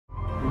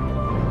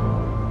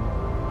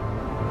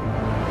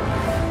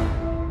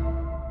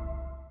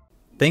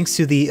Thanks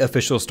to the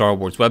official Star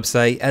Wars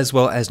website, as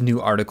well as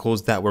new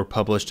articles that were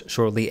published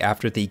shortly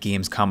after the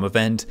Gamescom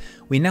event,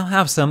 we now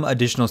have some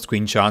additional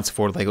screenshots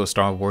for LEGO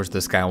Star Wars The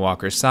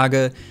Skywalker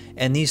Saga,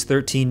 and these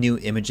 13 new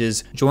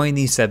images join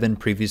the 7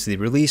 previously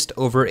released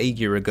over a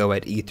year ago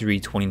at E3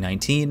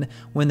 2019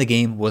 when the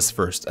game was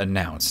first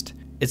announced.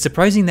 It's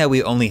surprising that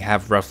we only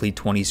have roughly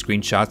 20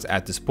 screenshots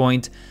at this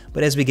point,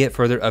 but as we get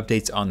further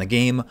updates on the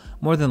game,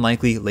 more than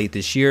likely late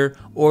this year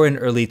or in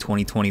early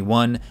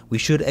 2021, we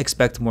should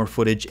expect more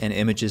footage and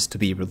images to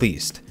be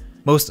released.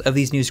 Most of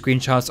these new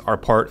screenshots are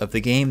part of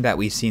the game that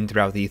we've seen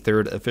throughout the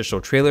third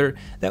official trailer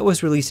that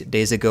was released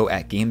days ago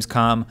at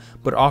Gamescom,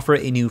 but offer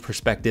a new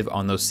perspective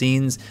on those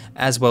scenes,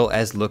 as well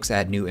as looks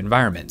at new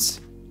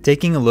environments.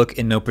 Taking a look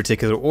in no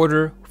particular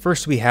order,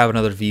 first we have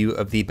another view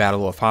of the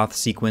Battle of Hoth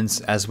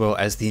sequence, as well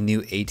as the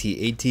new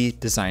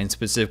AT-AT designed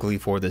specifically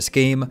for this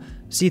game,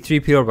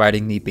 C-3PO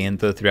riding the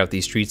Bantha throughout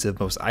the streets of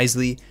Mos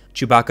Eisley,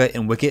 Chewbacca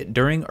and Wicket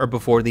during or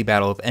before the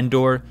Battle of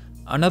Endor,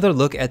 another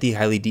look at the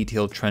highly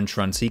detailed trench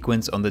run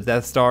sequence on the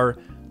Death Star,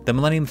 the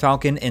Millennium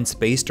Falcon in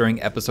space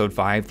during Episode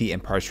 5 The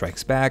Empire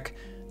Strikes Back,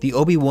 the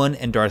Obi-Wan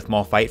and Darth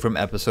Maul fight from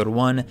Episode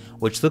 1,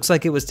 which looks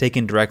like it was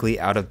taken directly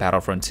out of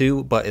Battlefront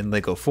 2 but in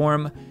LEGO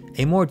form,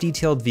 a more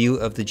detailed view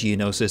of the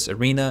Geonosis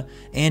arena,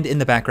 and in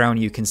the background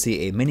you can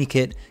see a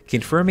mini-kit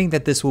confirming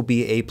that this will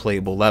be a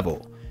playable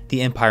level.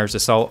 The Empire's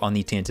assault on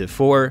the Tantive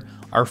 4,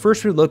 our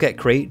first relook at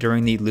Crate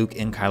during the Luke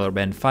and Kylo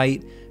Ren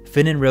fight,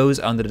 Finn and Rose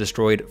on the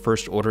destroyed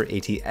First Order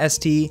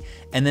AT-ST,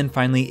 and then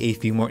finally a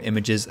few more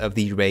images of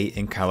the Rey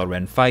and Kylo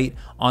Ren fight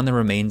on the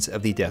remains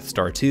of the Death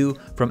Star 2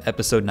 from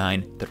Episode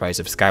 9, The Rise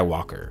of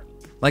Skywalker.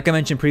 Like I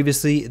mentioned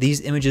previously,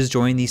 these images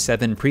join the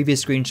 7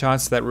 previous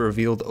screenshots that were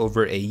revealed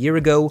over a year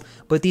ago,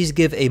 but these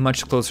give a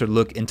much closer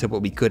look into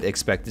what we could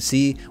expect to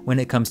see when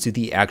it comes to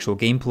the actual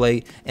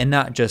gameplay and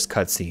not just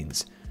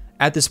cutscenes.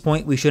 At this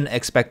point, we shouldn't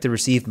expect to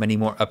receive many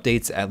more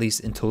updates, at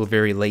least until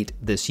very late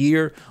this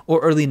year or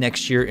early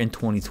next year in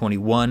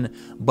 2021,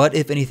 but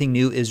if anything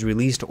new is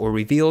released or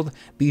revealed,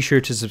 be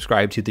sure to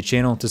subscribe to the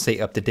channel to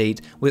stay up to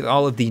date with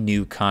all of the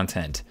new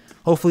content.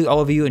 Hopefully all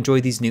of you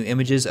enjoyed these new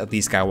images of the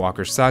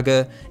Skywalker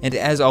Saga, and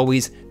as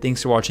always,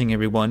 thanks for watching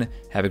everyone,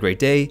 have a great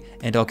day,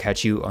 and I'll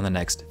catch you on the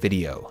next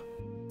video.